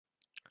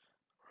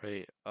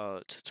Right,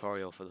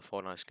 tutorial for the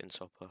Fortnite skin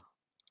swapper.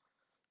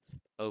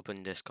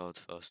 Open Discord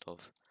first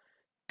off.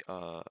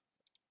 Uh,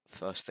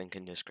 first link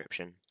in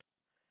description.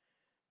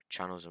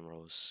 Channels and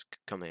roles.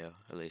 Come here,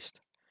 at least.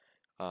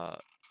 Uh,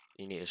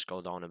 you need to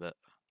scroll down a bit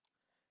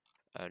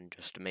and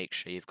just make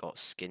sure you've got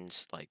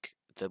skins like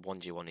the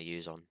ones you want to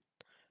use on.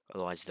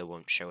 Otherwise, they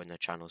won't show in the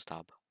channels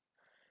tab.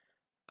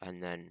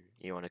 And then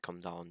you want to come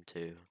down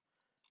to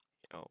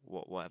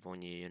whatever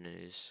one your unit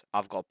is.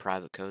 I've got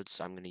private codes,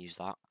 so I'm going to use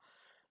that.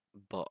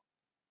 But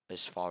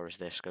as far as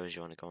this goes,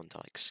 you want to go into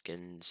like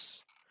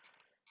skins.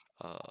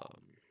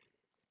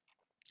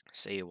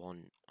 Say you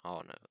want,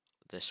 oh no,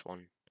 this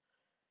one.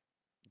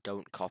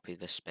 Don't copy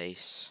the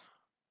space.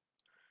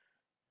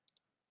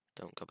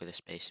 Don't copy the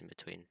space in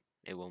between.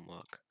 It won't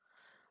work.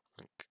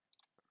 Like,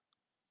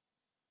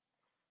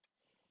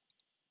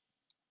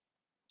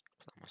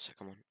 my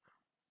second one.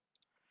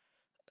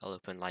 It'll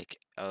open like,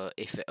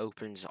 if it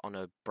opens on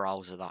a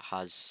browser that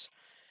has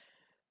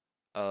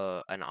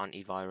an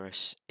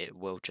antivirus, it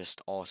will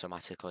just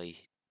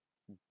automatically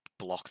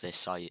block this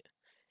site,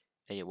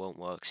 and it won't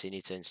work. So you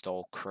need to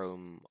install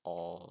Chrome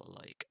or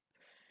like,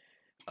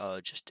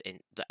 just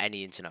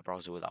any internet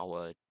browser without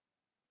a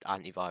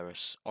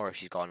antivirus, or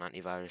if you've got an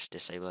antivirus,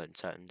 disable it in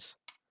settings.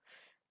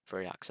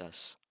 Free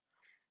access.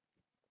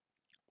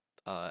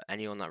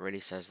 Anyone that really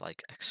says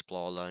like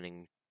explore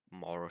learning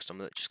more or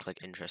something, just click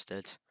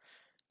interested,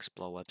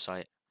 explore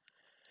website.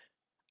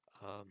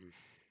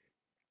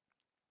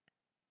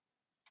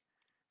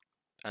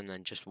 And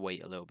then just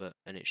wait a little bit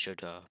and it should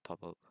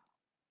pop up.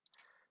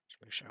 Just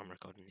make sure I'm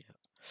recording yet.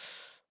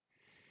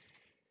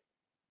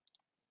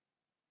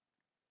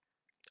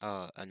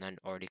 And then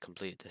already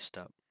completed this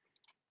step.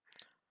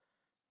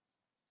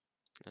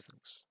 No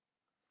thanks.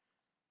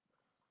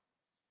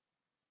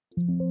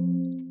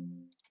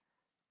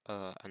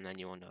 And then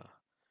you want to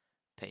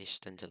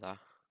paste into that.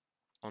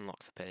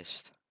 Unlock the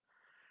paste.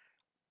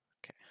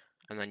 Okay.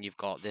 And then you've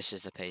got, this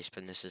is the paste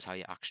bin, this is how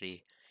you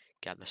actually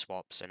get the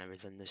swaps and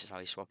everything. This is how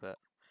you swap it.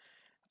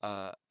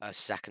 A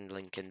second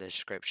link in the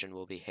description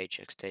will be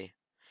HXT.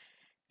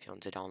 If you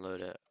want to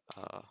download it,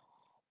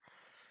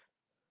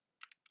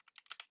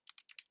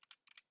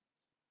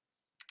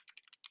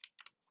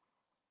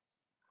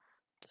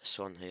 this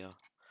one here.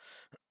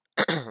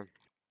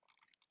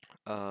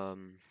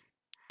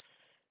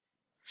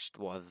 Just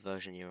whatever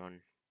version you're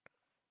on,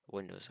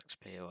 Windows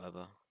XP or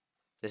whatever.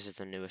 This is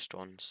the newest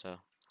one, so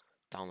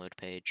download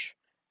page,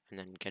 and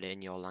then get it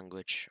in your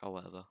language or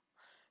whatever,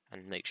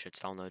 and make sure it's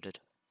downloaded.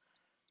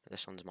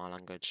 This one's my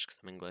language because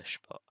I'm English,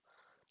 but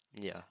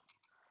yeah.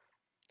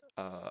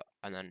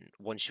 And then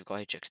once you've got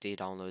HXD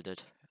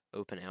downloaded,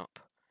 open it up.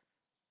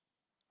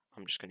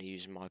 I'm just going to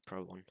use my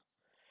Pro one.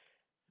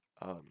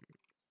 I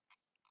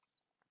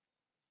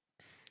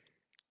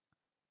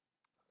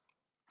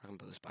can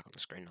put this back on the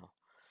screen now.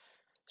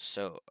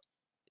 So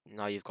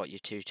now you've got your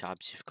two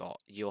tabs.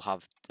 You'll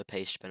have the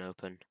paste bin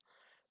open,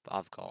 but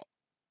I've got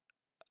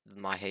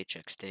my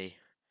HXD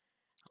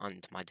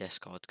and my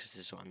Discord because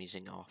this is what I'm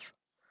using off.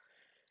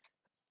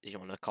 You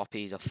want to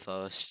copy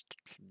this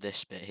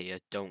bit here.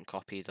 Don't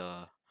copy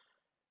the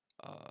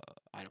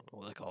I don't know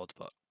what they're called,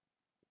 but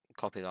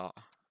copy that,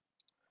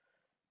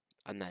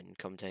 and then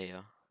come to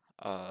here.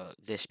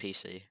 This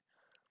PC,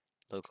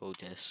 local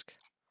disk,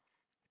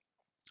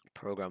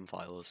 program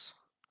files,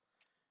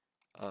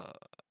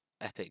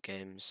 Epic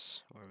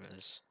Games, wherever it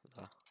is,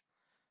 the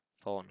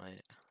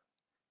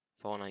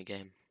Fortnite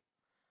game,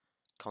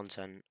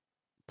 content,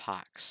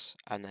 packs,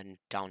 and then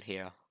down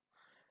here,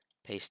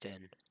 paste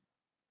in.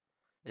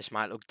 This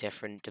might look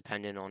different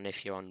depending on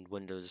if you're on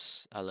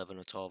Windows 11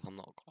 or 12. I'm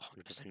not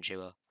 100%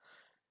 sure.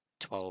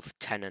 12,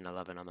 10, and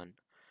 11 I meant.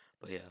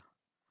 But yeah,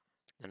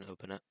 then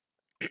open it.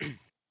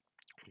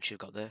 Once you've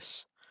got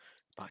this,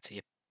 back to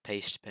your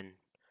paste bin.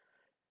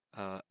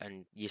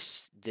 And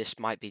yes, this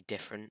might be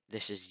different.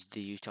 This is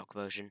the UTOC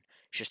version.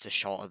 It's just a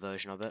shorter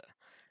version of it.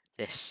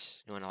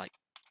 This, you want to like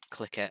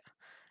click it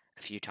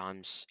a few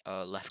times,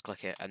 left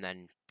click it, and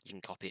then you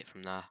can copy it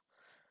from there.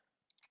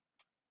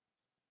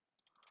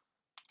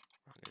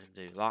 I'm going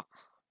to do that.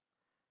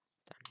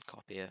 Then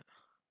copy it.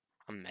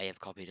 I may have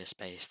copied a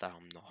space there,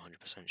 I'm not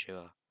 100%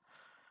 sure.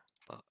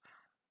 But,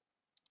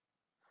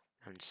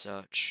 and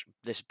search.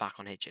 This back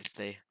on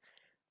HXD.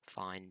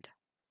 Find.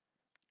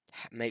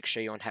 Make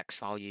sure you're on hex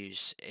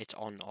values. It's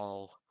on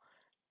all.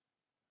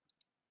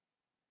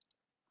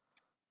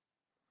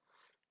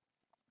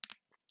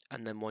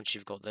 And then once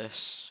you've got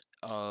this,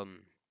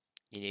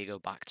 you need to go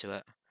back to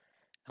it,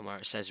 and where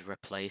it says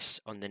replace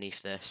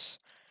underneath this,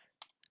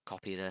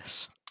 copy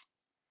this,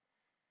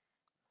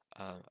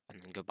 and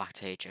then go back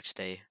to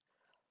HXD.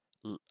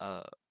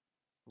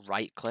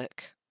 Right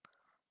click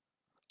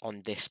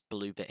on this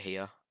blue bit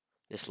here,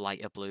 this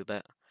lighter blue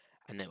bit,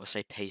 and it will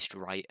say paste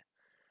right.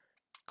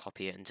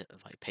 Copy it into,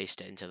 like, paste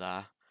it into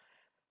there.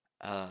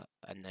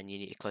 And then you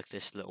need to click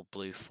this little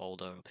blue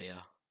folder up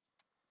here,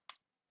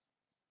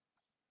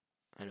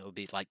 and it will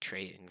be like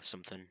creating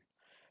something.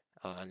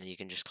 And then you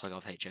can just click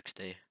off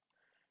HXD,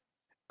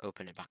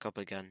 open it back up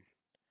again,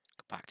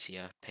 go back to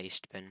your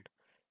paste bin,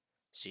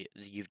 So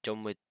you've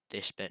done with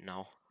this bit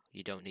now.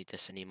 You don't need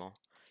this anymore.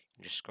 You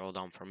can just scroll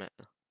down from it.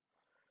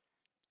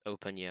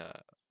 Open your,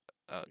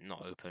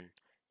 not open,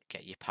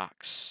 get your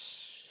packs,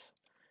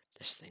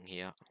 this thing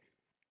here.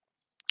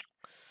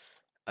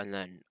 And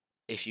then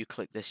if you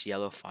click this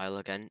yellow file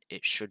again,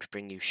 it should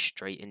bring you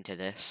straight into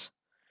this.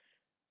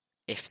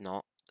 If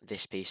not,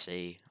 this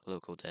PC,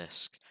 local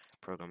disk,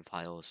 program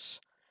files,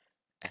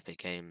 Epic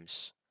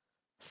Games,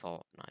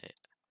 Fortnite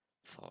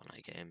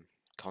game,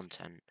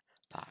 content,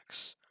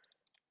 packs,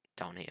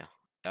 down here.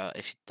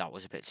 If that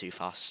was a bit too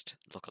fast,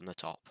 look on the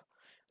top. I'll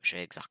show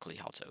you exactly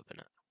how to open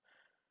it.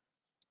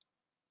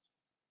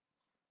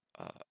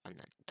 And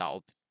then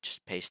that'll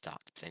just paste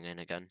that thing in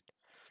again.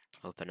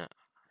 Open it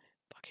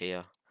back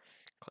here,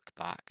 click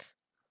back,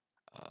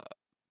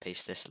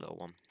 paste this little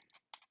one.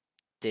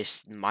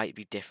 This might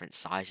be different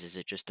sizes,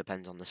 it just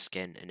depends on the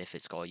skin and if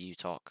it's got a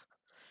UTOC.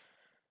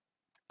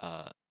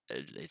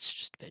 It's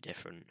just a bit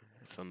different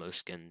for most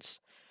skins.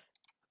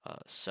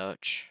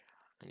 Search,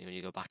 and when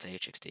you go back to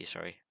HXD,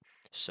 sorry,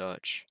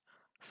 search,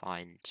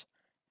 find,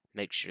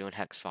 make sure in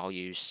hex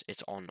values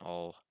it's on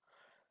all,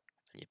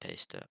 and you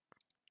paste it.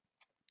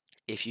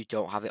 If you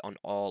don't have it on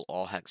all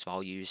or hex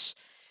values,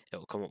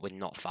 it'll come up with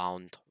not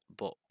found,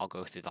 but I'll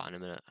go through that in a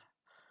minute.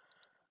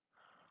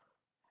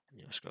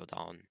 And you'll scroll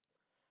down,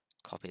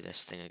 copy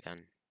this thing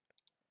again,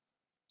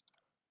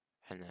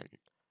 and then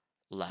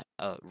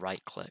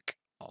right click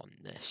on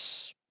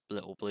this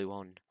little blue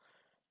one,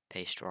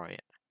 paste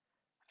right,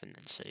 and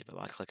then save it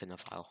by clicking the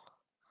file.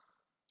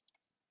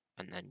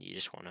 And then you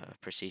just want to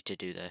proceed to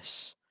do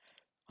this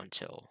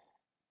until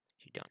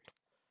you're done.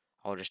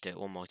 I'll just do it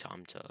one more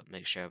time to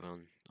make sure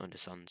everyone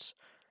understands.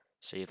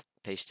 So you've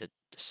pasted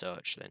the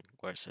search thing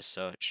where it says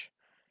search,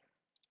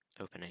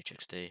 open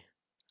HXD.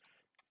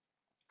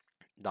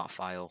 That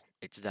file,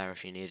 it's there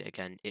if you need it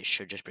again. It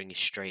should just bring you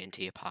straight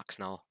into your packs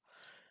now.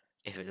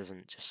 If it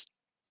doesn't, just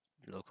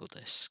local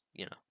disk,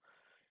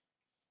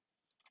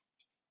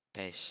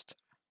 paste,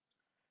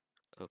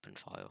 open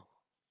file.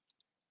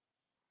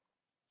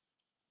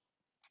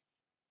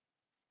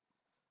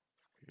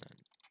 And then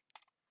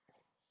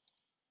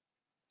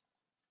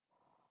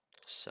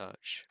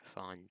search,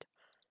 find,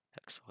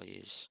 hex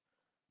values,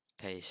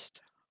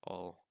 paste,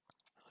 all.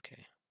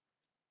 Okay.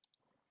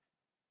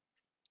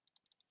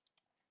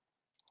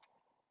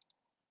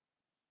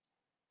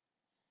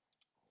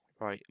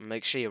 Right,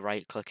 make sure you're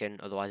right clicking,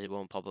 otherwise it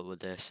won't pop up with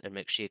this, and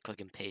make sure you're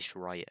clicking paste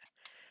right,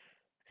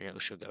 and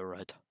it should go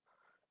red,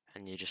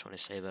 and you just want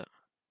to save it.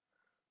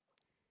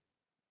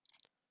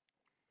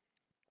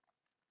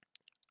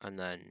 And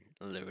then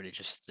literally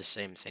just the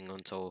same thing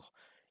until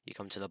you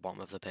come to the bottom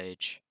of the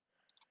page.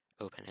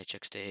 Open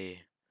HXD,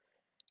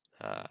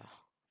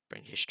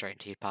 bring you straight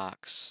into your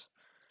packs,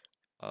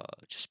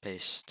 just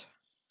paste,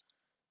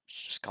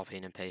 it's just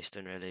copying and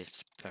pasting really,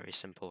 it's very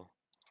simple.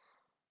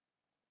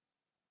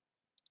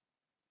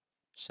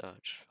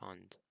 Search,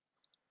 find.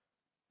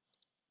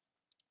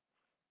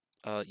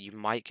 You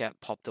might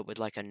get popped up with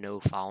like a no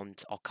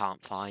found or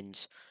can't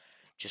find.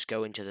 Just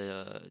go into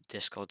the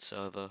Discord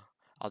server.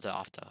 I'll do it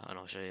after and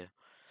I'll show you.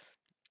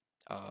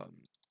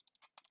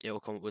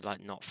 It'll come up with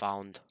like not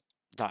found.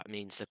 That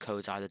means the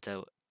code's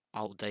either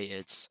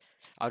outdated.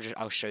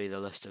 I'll show you the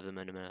list of them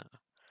in a minute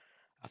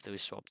after we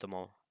swap them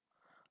all.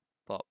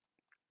 But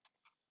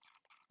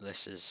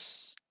this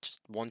is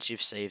just once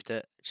you've saved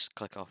it, just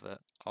click off it.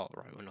 Oh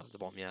right, we're not at the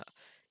bottom yet.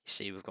 You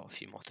see we've got a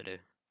few more to do.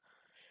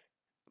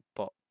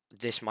 But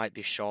this might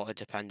be shorter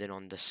depending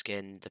on the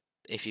skin.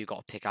 If you've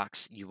got a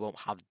pickaxe, you won't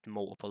have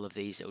multiple of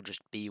these, it'll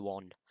just be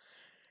one.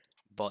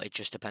 But it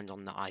just depends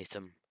on the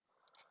item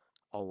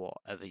or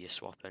whatever you're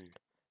swapping.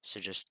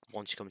 So just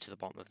once you come to the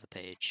bottom of the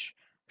page,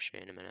 I'll show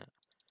you in a minute.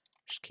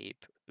 Just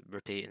keep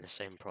repeating the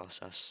same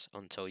process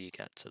until you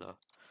get to the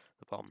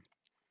bottom.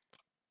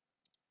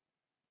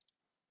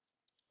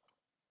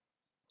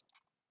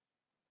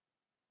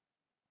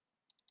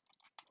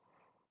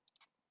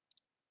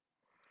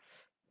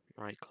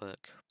 Right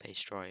click,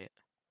 paste right,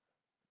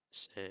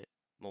 save.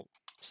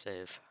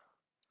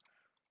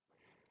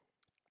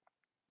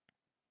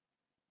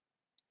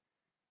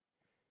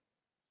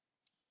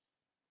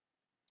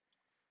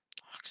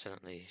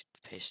 Accidentally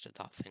pasted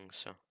that thing,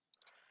 so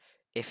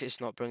if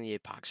it's not bringing you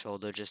packs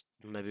folder, just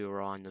maybe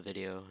rewind the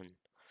video and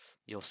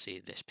you'll see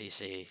this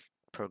PC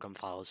program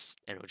files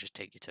and it'll just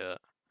take you to it.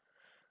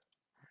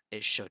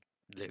 It should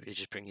literally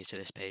just bring you to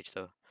this page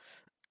though.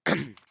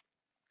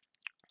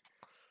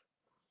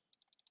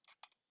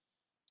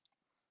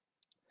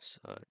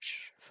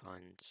 Search,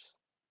 find.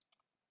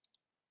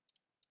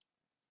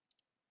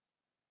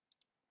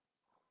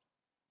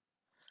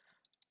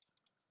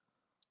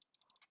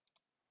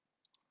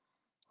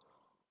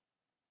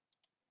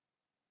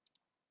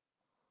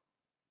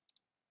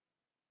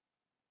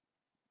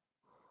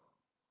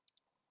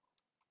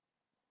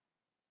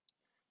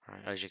 Right,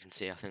 as you can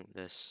see, I think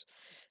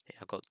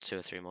I've got 2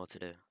 or 3 more to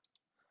do.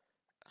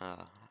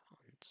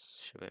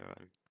 Should be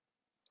run.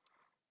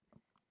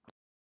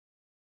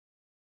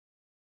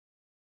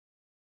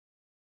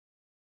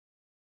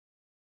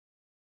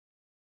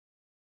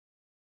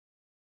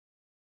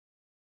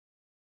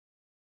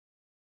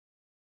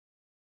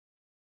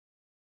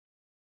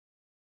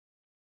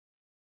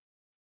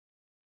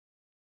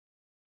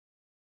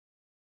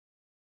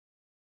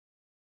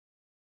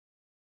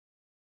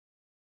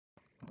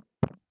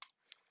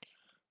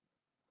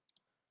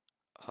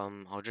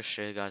 I'll just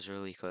show you guys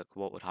really quick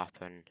what would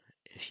happen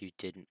if you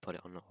didn't put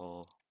it on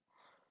all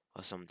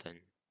or something.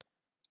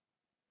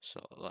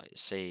 So, like,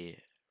 say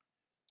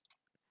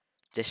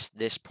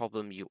this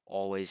problem, you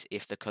always,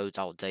 if the code's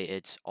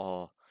outdated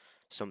or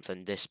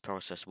something, this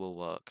process will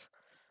work,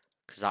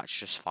 because that's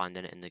just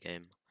finding it in the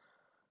game.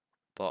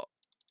 But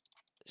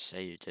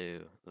say you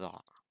do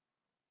that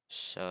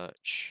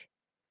search,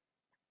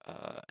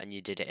 and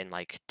you did it in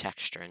like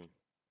text string,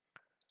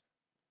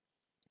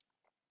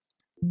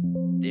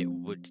 it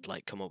would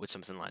like come up with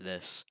something like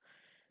this.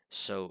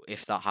 So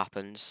if that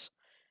happens,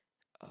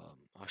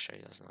 I'll show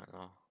you guys that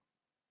now.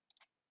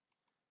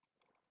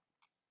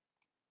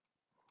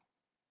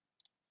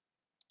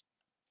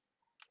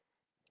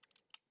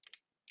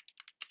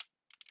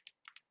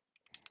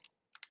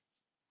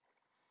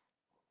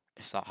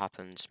 If that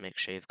happens, make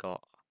sure you've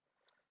got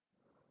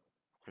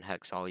on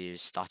hex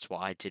values. That's what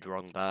I did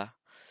wrong there,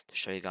 to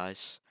show you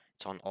guys.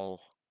 It's on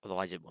all,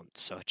 otherwise it won't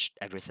search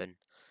everything.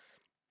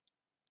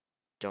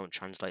 Don't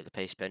translate the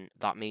paste bin.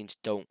 That means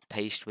don't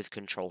paste with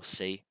Control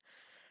C.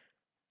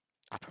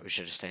 I probably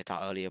should have stated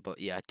that earlier,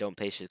 but yeah, don't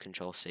paste with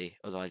Control C,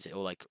 otherwise it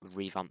will like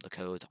revamp the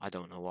code. I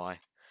don't know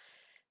why.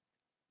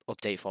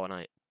 Update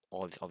Fortnite,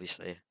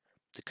 obviously.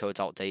 The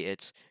code's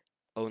outdated.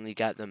 Only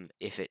get them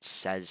if it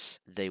says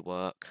they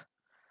work.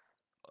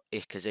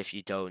 Because if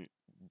you don't,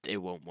 it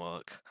won't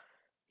work.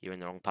 You're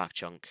in the wrong pack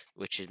chunk,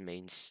 which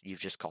means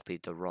you've just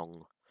copied the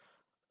wrong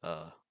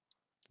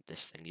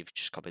this thing. You've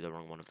just copied the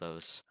wrong one of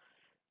those.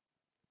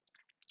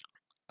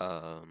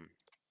 And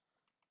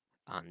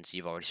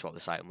you've already swapped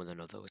this item with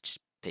another, which is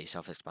pretty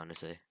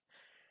self-explanatory.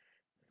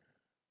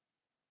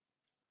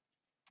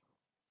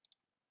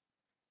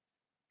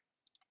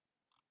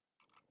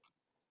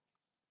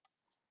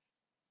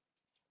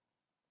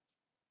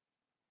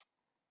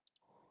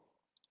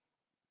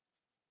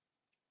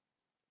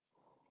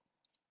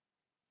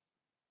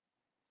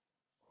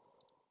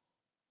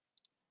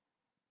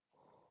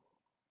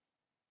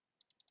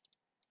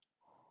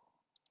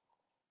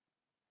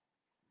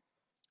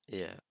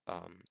 Yeah,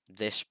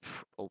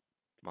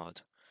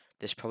 mod.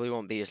 This probably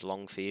won't be as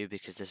long for you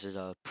because this is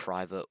a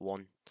private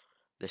one.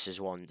 This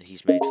is one that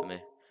he's made for me,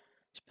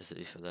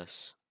 specifically for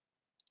this.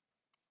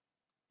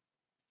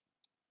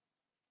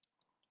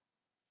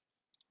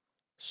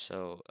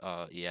 So,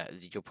 yeah,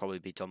 you'll probably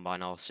be done by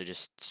now, so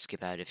just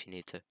skip ahead if you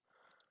need to.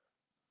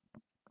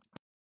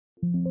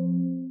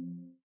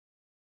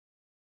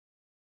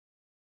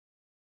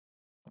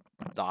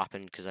 That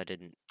happened because I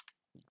didn't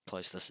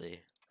place the C.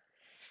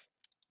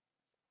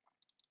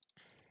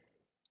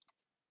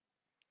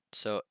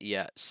 So,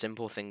 yeah,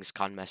 simple things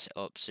can mess it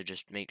up, so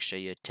just make sure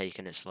you're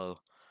taking it slow.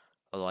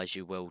 Otherwise,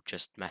 you will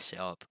just mess it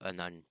up, and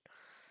then,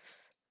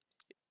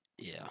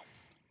 yeah,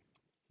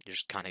 you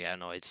just kind of get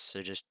annoyed.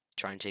 So just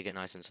try and take it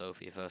nice and slow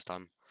for your first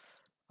time.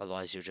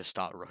 Otherwise, you'll just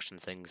start rushing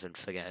things and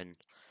forgetting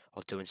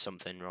or doing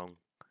something wrong.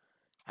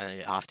 And then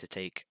you have to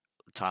take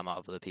time out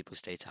of other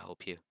people's day to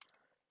help you.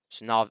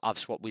 So now I've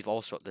swapped, we've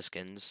all swapped the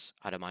skins,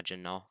 I'd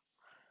imagine now.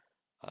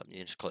 You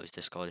can just close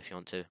Discord if you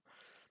want to.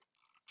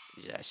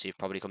 Yeah, so you've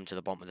probably come to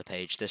the bottom of the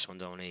page. This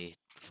one's only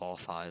 4 or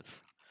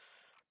 5.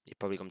 You've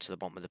probably come to the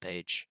bottom of the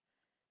page.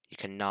 You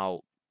can now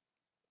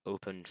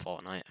open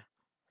Fortnite.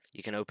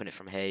 You can open it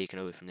from here, you can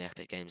open it from the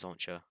Epic Games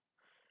Launcher.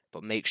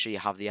 But make sure you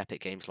have the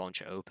Epic Games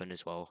Launcher open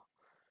as well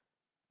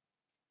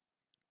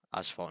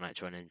as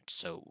Fortnite's running.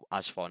 So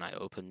as Fortnite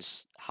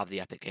opens, have the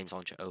Epic Games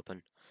Launcher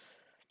open.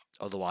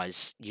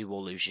 Otherwise, you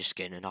will lose your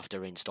skin and have to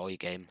reinstall your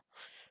game.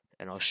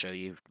 And I'll show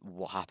you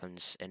what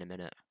happens in a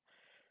minute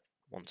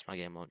once my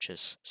game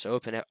launches. So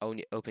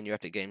open your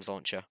Epic Games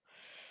Launcher.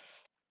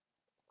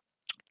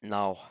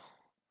 Now,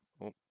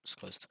 oh, it's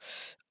closed.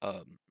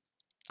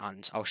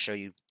 And I'll show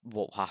you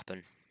what will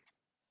happen.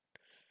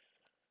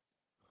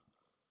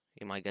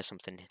 You might get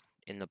something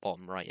in the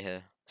bottom right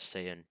here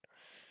saying,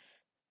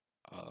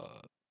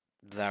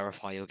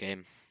 verify your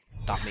game.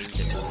 That means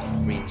it will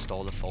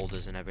reinstall the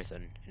folders and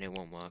everything, and it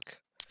won't work.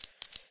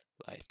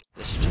 Like,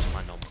 this is just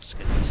my normal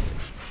skin.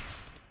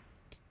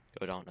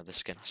 Go down to the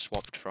skin I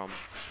swapped from.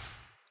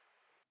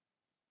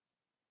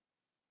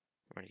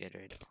 Renegade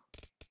Raider.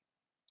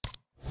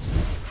 I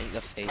think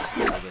the face is a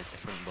little bit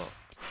different, but...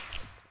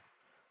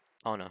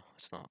 Oh no,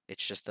 it's not.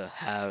 It's just the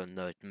hair and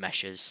the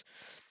meshes.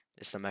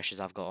 It's the meshes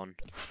I've got on.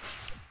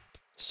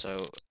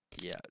 So,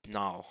 yeah,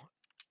 now,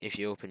 if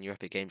you open your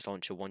Epic Games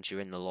Launcher once you're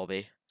in the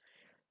lobby,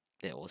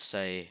 it will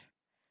say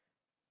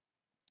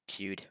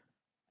queued.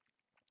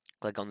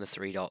 Click on the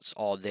 3 dots,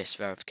 or this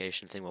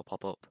verification thing will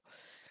pop up.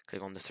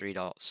 Click on the 3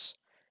 dots,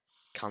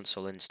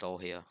 cancel install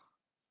here,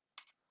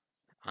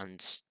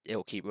 and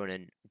it'll keep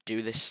running.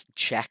 Do this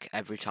check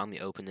every time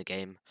you open the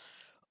game,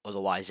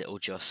 otherwise it'll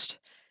just,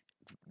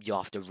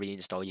 you'll have to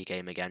reinstall your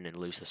game again and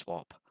lose the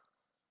swap.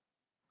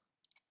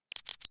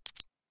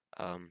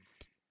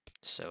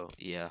 So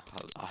yeah,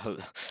 I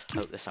hope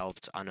this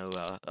helped. I know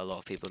a lot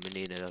of people have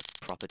been needing a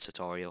proper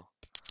tutorial.